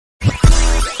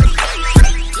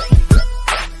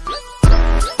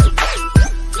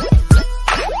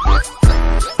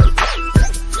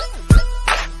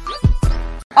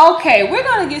Okay, we're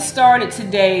going to get started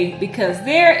today because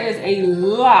there is a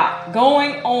lot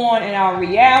going on and our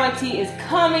reality is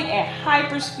coming at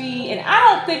hyperspeed, and I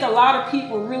don't think a lot of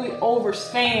people really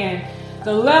understand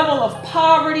the level of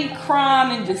poverty,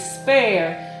 crime, and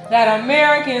despair that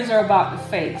Americans are about to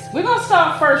face. We're going to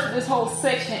start first with this whole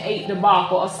Section 8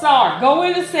 debacle. Asar, go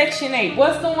into Section 8.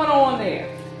 What's going on there?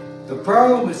 The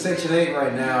problem with Section 8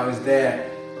 right now is that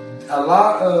a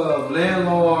lot of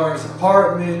landlords,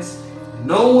 apartments,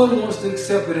 no one wants to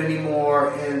accept it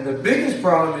anymore, and the biggest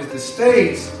problem is the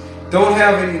states don't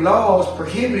have any laws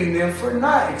prohibiting them for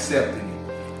not accepting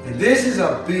it. And this is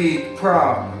a big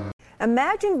problem.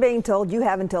 Imagine being told you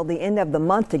have until the end of the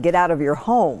month to get out of your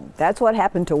home. That's what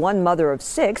happened to one mother of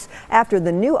 6 after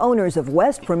the new owners of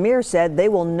West Premier said they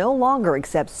will no longer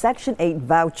accept Section 8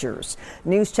 vouchers.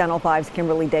 News Channel 5's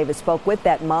Kimberly Davis spoke with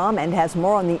that mom and has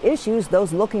more on the issues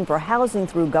those looking for housing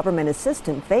through government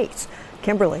assistance face.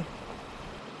 Kimberly.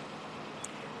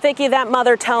 Vicki, that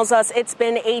mother tells us it's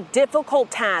been a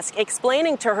difficult task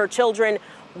explaining to her children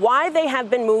why they have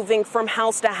been moving from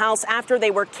house to house after they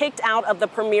were kicked out of the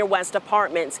Premier West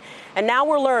apartments. And now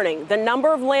we're learning the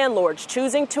number of landlords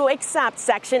choosing to accept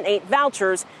Section 8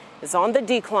 vouchers is on the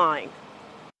decline.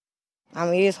 I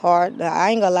mean, it's hard.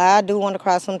 I ain't gonna lie, I do want to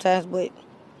cry sometimes, but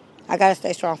I gotta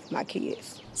stay strong for my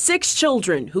kids. 6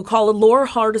 children who call Laura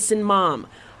Hardison mom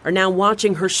are now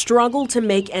watching her struggle to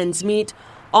make ends meet,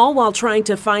 all while trying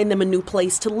to find them a new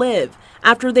place to live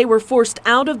after they were forced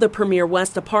out of the Premier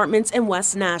West apartments in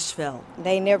West Nashville.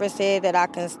 They never said that I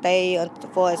can stay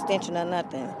for extension or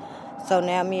nothing. So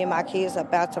now me and my kids are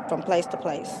bouncing from place to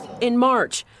place. In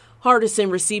March,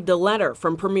 Hardison received a letter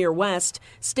from Premier West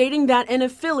stating that an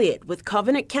affiliate with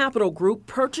Covenant Capital Group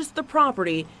purchased the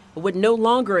property but would no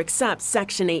longer accept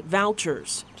Section 8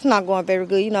 vouchers. It's not going very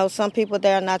good. You know, some people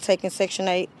there are not taking Section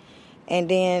 8. And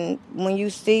then when you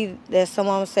see that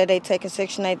someone said they taking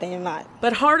Section 8, they're not.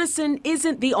 But Hardison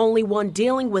isn't the only one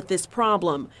dealing with this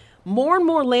problem. More and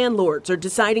more landlords are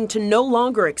deciding to no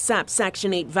longer accept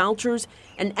Section 8 vouchers,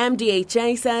 and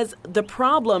MDHA says the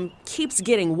problem keeps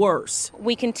getting worse.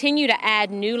 We continue to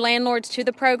add new landlords to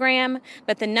the program,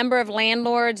 but the number of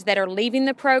landlords that are leaving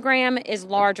the program is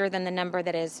larger than the number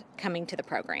that is coming to the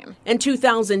program. In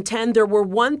 2010, there were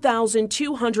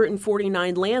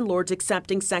 1,249 landlords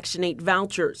accepting Section 8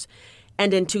 vouchers.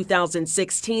 And in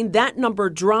 2016, that number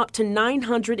dropped to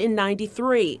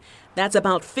 993. That's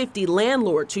about 50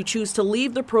 landlords who choose to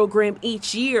leave the program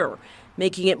each year,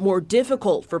 making it more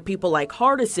difficult for people like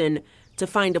Hardison to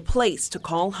find a place to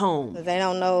call home. They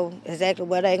don't know exactly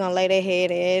where they're going to lay their head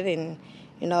at and,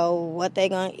 you know, what they're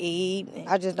going to eat.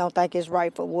 I just don't think it's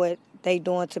right for what they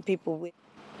doing to people with.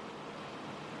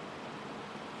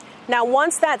 Now,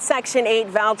 once that Section 8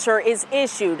 voucher is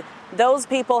issued, those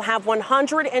people have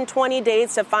 120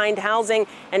 days to find housing,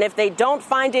 and if they don't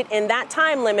find it in that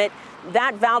time limit,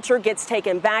 that voucher gets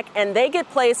taken back and they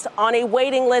get placed on a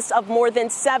waiting list of more than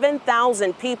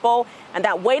 7,000 people. And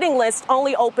that waiting list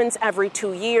only opens every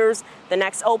 2 years. The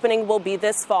next opening will be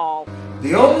this fall.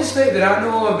 The only state that I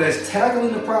know of that's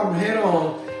tackling the problem head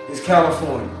on is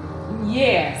California.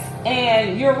 Yes,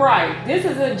 and you're right. This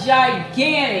is a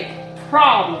gigantic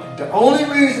problem. The only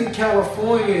reason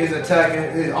California is attacking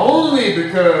it is only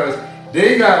because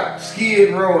they got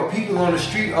Skid Row and people on the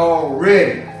street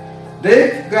already.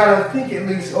 They've got, I think, at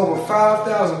least over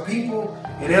 5,000 people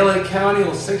in LA County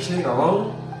on Section 8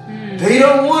 alone. They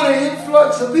don't want an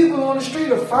influx of people on the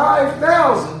street of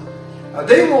 5,000.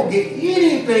 They won't get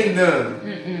anything done.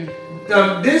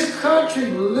 This country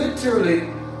literally,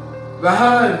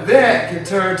 behind that, can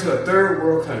turn to a third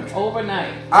world country.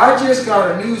 Overnight. I just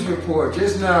got a news report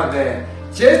just now that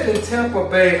just in Tampa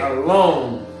Bay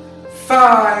alone,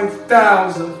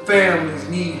 5,000 families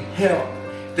need help.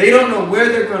 They don't know where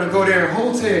they're going to go. They're in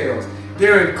hotels.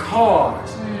 They're in cars.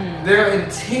 They're in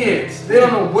tents. They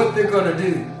don't know what they're going to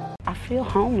do. I feel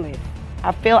homeless.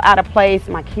 I feel out of place.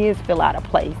 My kids feel out of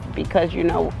place because, you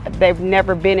know, they've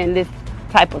never been in this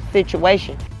type of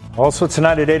situation. Also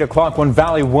tonight at 8 o'clock, one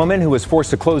Valley woman who was forced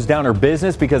to close down her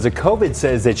business because of COVID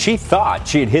says that she thought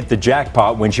she had hit the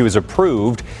jackpot when she was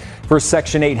approved for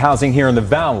Section 8 housing here in the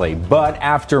Valley. But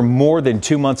after more than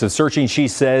 2 months of searching, she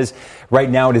says right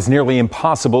now it is nearly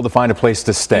impossible to find a place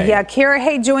to stay. Yeah, Kira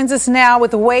Hay joins us now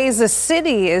with the ways the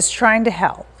city is trying to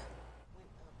help.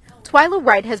 Twyla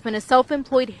Wright has been a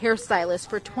self-employed hairstylist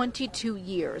for 22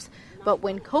 years. But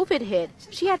when COVID hit,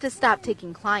 she had to stop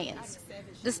taking clients.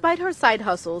 Despite her side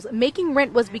hustles, making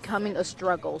rent was becoming a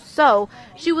struggle. So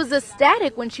she was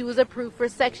ecstatic when she was approved for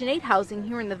Section 8 housing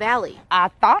here in the Valley. I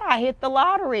thought I hit the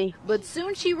lottery. But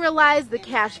soon she realized the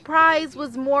cash prize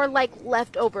was more like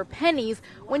leftover pennies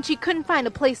when she couldn't find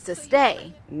a place to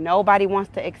stay. Nobody wants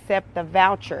to accept the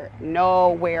voucher.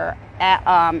 Nowhere.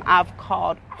 I've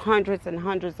called hundreds and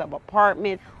hundreds of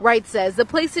apartments. Wright says the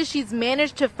places she's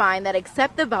managed to find that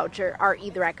accept the voucher are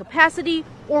either at capacity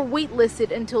or waitlisted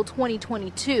until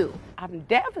 2022. I'm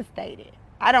devastated.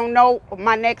 I don't know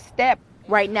my next step.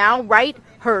 Right now, Wright,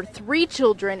 her 3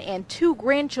 children and 2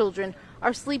 grandchildren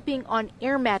are sleeping on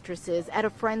air mattresses at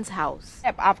a friend's house.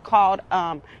 I've called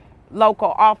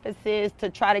local offices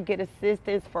to try to get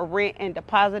assistance for rent and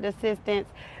deposit assistance,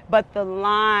 but the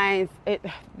lines,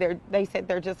 they said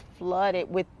they're just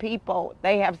flooded with people.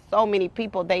 They have so many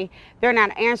people, they're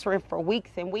not answering for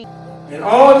weeks and weeks. In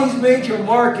all these major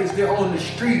markets, they're on the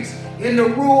streets. In the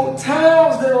rural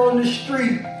towns, they're on the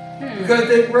street because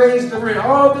they raised the rent.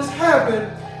 All this happened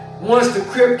once the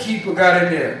Crypt Keeper got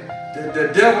in there.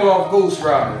 The devil off Ghost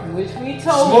Rider. Which we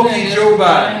told them Joe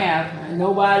Biden.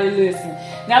 Nobody listened.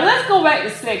 Now let's go back to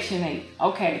Section 8.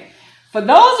 Okay. For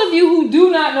those of you who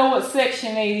do not know what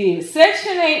Section 8 is,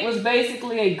 Section 8 was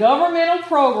basically a governmental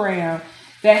program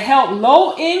that helped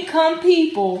low-income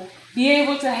people be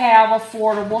able to have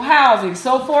affordable housing.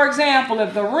 So, for example,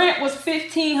 if the rent was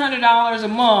 $1,500 a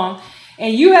month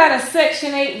and you had a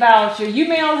Section 8 voucher, you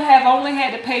may only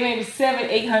had to pay maybe $700,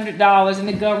 $800 and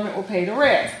the government will pay the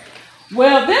rest.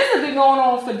 Well, this has been going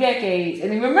on for decades.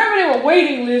 And remember, there were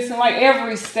waiting lists in like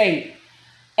every state.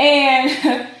 And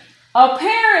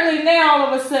apparently now,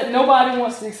 all of a sudden, nobody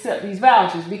wants to accept these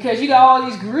vouchers because you got all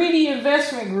these greedy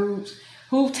investment groups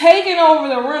who've taken over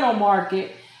the rental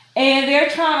market and they're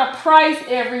trying to price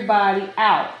everybody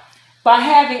out by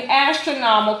having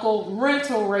astronomical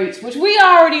rental rates, which we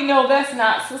already know that's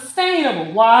not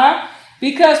sustainable. Why?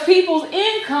 Because people's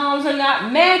incomes are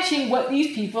not matching what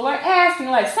these people are asking.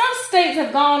 Like some states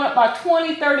have gone up by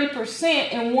 20,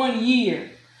 30% in 1 year.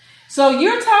 So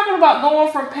you're talking about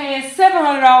going from paying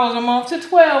 $700 a month to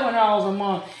 $1,200 a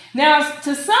month. Now,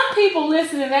 to some people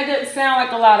listening, that doesn't sound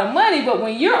like a lot of money, but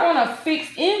when you're on a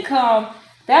fixed income,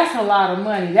 that's a lot of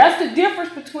money. That's the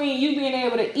difference between you being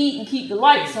able to eat and keep the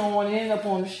lights on and end up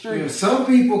on the street. Yeah, some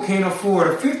people can't afford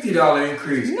a $50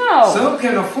 increase. No. Some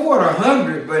can afford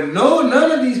 $100, but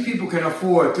none of these people can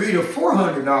afford a $300 to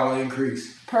 $400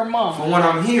 increase per month. From what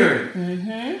I'm hearing,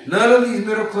 none of these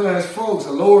middle class folks,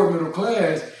 or lower middle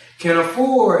class, can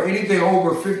afford anything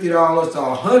over $50 to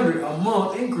 $100 a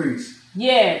month increase.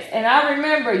 Yes, and I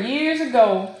remember years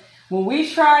ago when we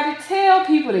tried to tell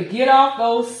people to get off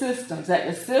those systems, that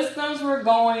the systems were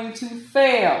going to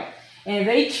fail. And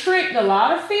they tricked a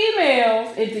lot of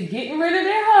females into getting rid of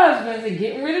their husbands and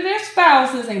getting rid of their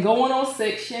spouses and going on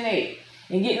Section 8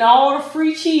 and getting all the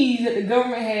free cheese that the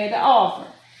government had to offer.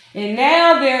 And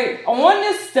now they're on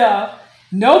this stuff.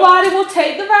 Nobody will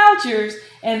take the vouchers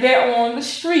and they're on the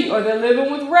street or they're living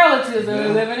with relatives or they're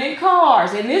living in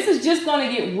cars. And this is just going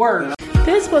to get worse.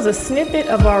 This was a snippet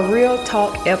of our Real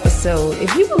Talk episode.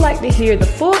 If you would like to hear the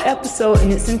full episode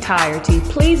in its entirety,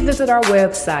 please visit our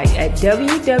website at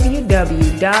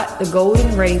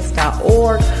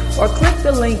www.thegoldenrace.org or click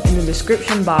the link in the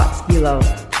description box below.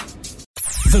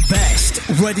 The best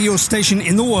radio station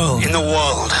in the world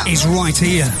is right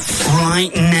here,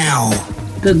 right now.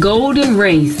 The Golden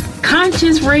Race,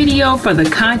 conscious radio for the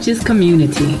conscious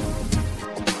community.